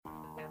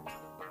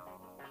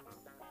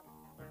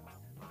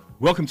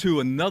Welcome to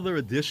another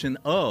edition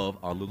of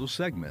our little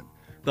segment,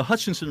 the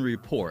Hutchinson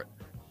Report,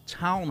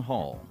 Town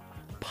Hall,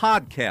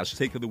 Podcast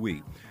Take of the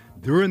Week.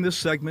 During this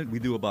segment, we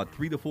do about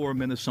 3 to 4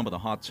 minutes, some of the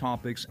hot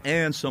topics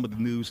and some of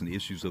the news and the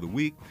issues of the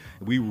week.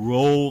 We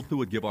roll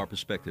through it, give our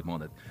perspective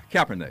on it.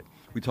 Kaepernick.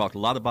 We talked a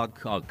lot about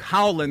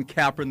Colin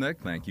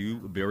Kaepernick. Thank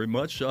you very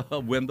much,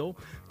 Wendell.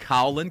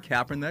 Colin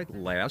Kaepernick.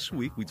 Last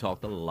week, we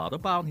talked a lot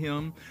about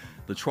him.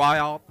 The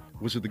tryout,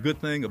 was it a good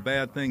thing, a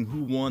bad thing?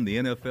 Who won the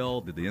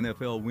NFL? Did the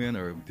NFL win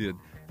or did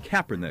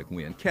Kaepernick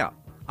win? Cap.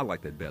 I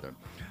like that better.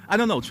 I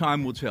don't know.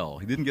 Time will tell.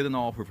 He didn't get an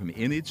offer from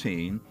any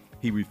team.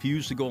 He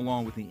refused to go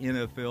along with the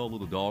NFL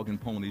little dog and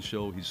pony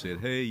show. He said,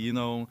 hey,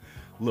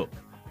 look,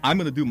 I'm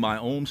going to do my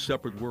own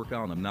separate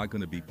workout. I'm not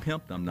going to be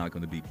pimped. I'm not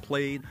going to be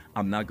played.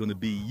 I'm not going to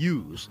be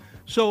used.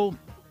 So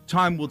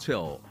time will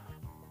tell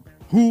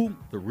who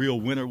the real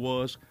winner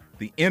was.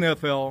 The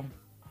NFL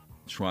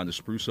trying to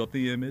spruce up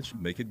the image,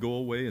 make it go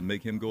away and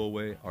make him go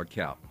away, or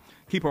Cap.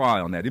 Keep our eye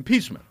on that.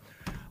 Impeachment.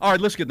 All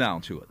right, let's get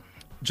down to it.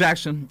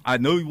 Jackson, I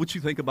know what you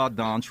think about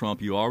Donald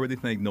Trump. You already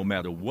think no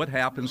matter what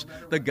happens,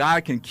 the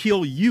guy can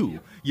kill you,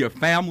 your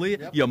family,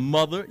 your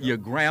mother, your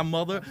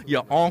grandmother,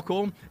 your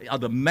uncle,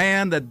 the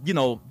man that,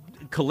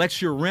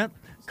 collects your rent,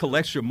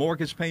 collects your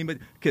mortgage payment,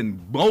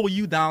 can mow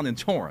you down in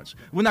Torrance.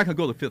 We're not going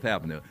to go to Fifth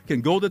Avenue. Can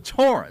go to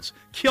Torrance,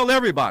 kill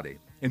everybody,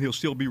 and he'll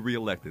still be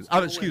reelected.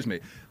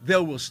 They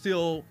will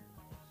still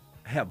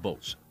have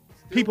votes.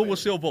 People will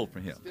still vote for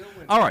him.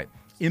 All right.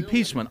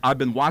 Impeachment. I've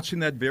been watching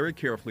that very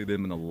carefully. There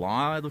have been a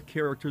lot of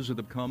characters that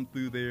have come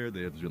through there.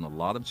 There's been a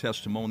lot of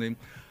testimony.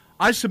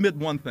 I submit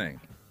one thing.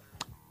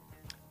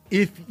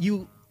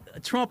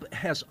 Trump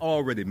has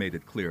already made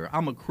it clear,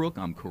 I'm a crook,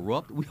 I'm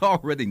corrupt. We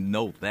already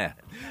know that.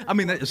 I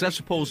mean, is that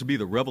supposed to be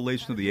the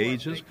revelation of the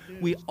ages?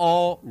 We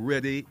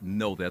already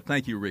know that.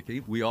 Thank you,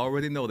 Ricky. We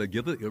already know that.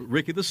 Give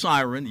Ricky the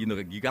siren.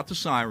 You got the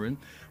siren.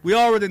 We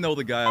already know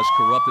the guy is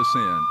corrupt as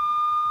sin.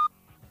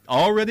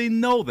 Already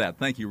know that.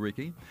 Thank you,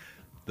 Ricky.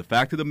 The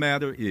fact of the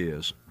matter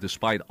is,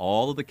 despite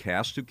all of the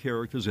cast of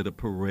characters that are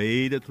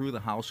paraded through the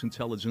House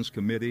Intelligence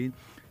Committee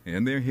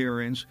and their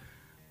hearings,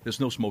 there's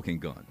no smoking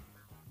gun.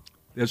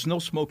 There's no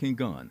smoking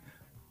gun.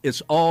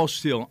 It's all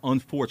still,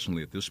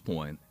 unfortunately at this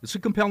point, it's a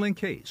compelling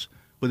case,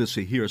 but it's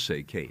a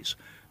hearsay case.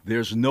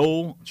 There's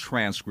no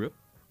transcript.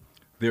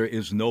 There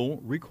is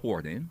no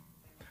recording.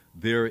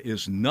 There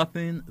is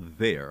nothing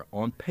there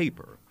on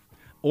paper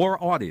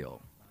or audio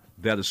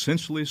that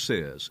essentially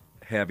says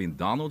having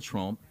Donald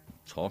Trump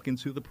talking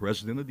to the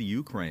president of the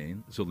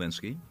Ukraine,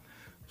 Zelensky,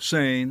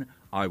 saying,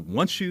 I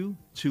want you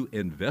to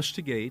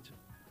investigate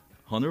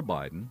Hunter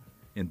Biden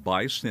and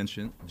by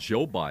extension,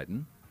 Joe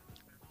Biden,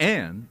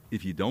 and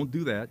if you don't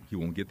do that, you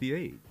won't get the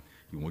aid.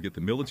 You won't get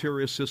the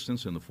military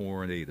assistance and the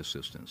foreign aid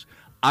assistance.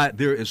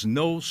 There is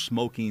no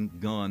smoking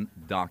gun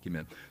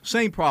document.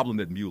 Same problem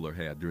that Mueller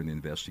had during the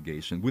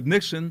investigation. With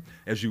Nixon,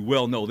 as you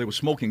well know, there were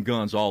smoking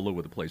guns all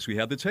over the place. We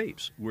have the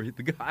tapes where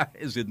the guy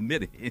is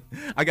admitting,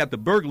 I got the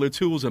burglar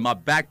tools in my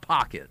back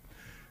pocket.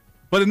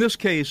 But in this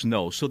case,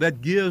 no. So that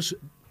gives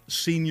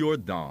Senor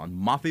Don,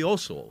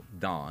 mafioso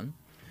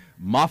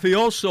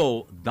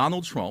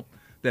Donald Trump,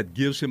 that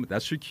gives him,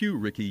 that's your cue,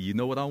 Ricky, you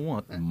know what I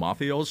want,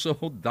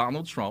 mafioso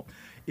Donald Trump,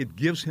 it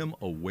gives him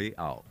a way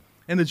out.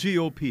 And the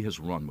GOP has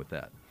run with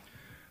that.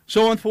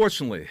 So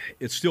unfortunately,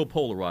 it's still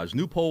polarized.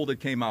 New poll that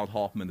came out,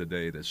 Hoffman,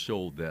 today that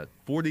showed that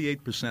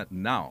 48%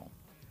 now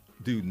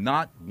do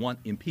not want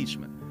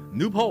impeachment.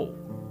 New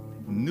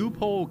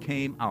poll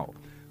came out.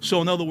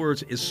 So in other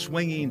words, it's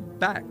swinging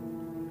back.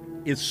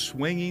 It's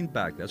swinging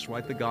back. That's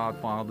right, the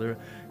Godfather,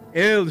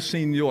 El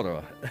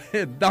Senor,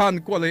 Don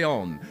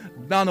Corleone,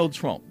 Donald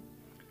Trump.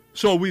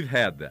 So we've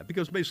had that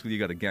because basically you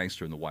got a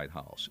gangster in the White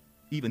House.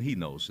 Even he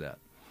knows that.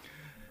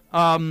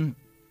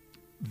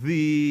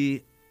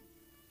 The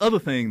other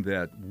thing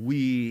that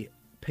we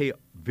pay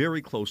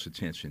very close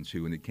attention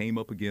to, and it came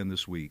up again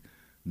this week,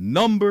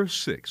 number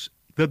 6,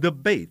 the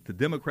debate, the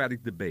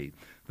Democratic debate.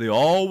 They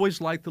always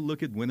like to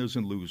look at winners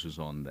and losers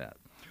on that.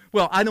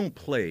 Well, I don't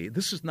play.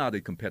 This is not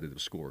a competitive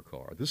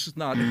scorecard. This is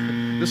not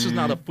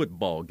a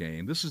football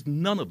game. This is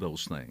none of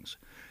those things.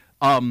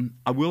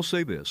 I will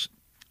say this.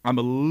 I'm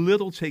a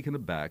little taken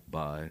aback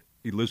by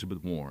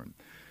Elizabeth Warren.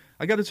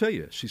 I got to tell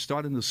you, she's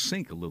starting to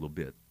sink a little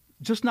bit.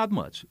 Just not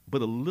much,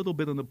 but a little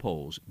bit in the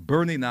polls.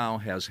 Bernie now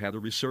has had a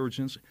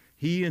resurgence.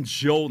 He and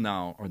Joe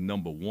now are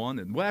number 1,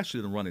 and we're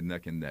actually running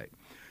neck and neck.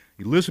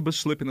 Elizabeth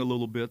slipping a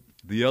little bit.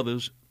 The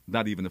others,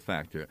 not even a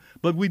factor.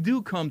 But we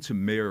do come to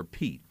Mayor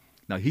Pete.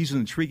 Now, he's an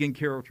intriguing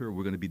character.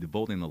 We're going to be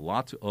devoting a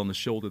lot on the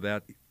show to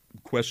that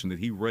question that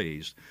he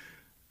raised.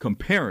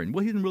 Comparing,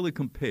 well, he didn't really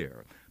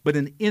compare, but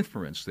an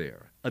inference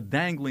there, a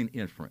dangling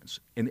inference,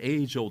 an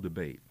age-old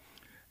debate.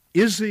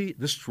 Is the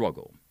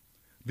struggle,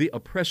 the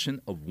oppression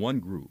of one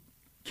group,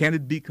 can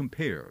it be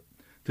compared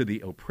to the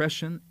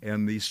oppression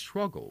and the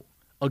struggle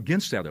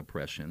against that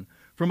oppression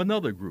from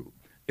another group?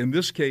 In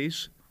this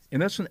case,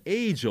 and that's an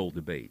age-old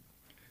debate,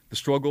 the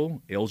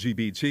struggle,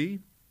 LGBT,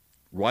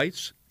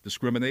 rights,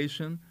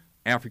 discrimination,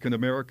 African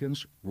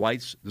Americans,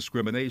 rights,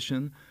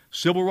 discrimination,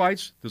 civil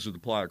rights, this would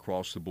apply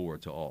across the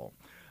board to all.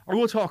 or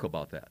we'll talk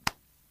about that.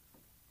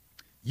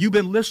 You've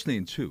been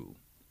listening to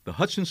the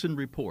Hutchinson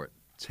Report,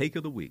 Take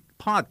of the Week,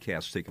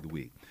 podcast Take of the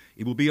Week.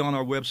 It will be on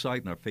our website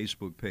and our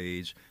Facebook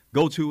page.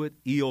 Go to it,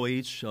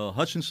 EOH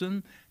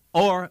Hutchinson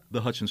or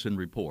the Hutchinson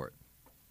Report.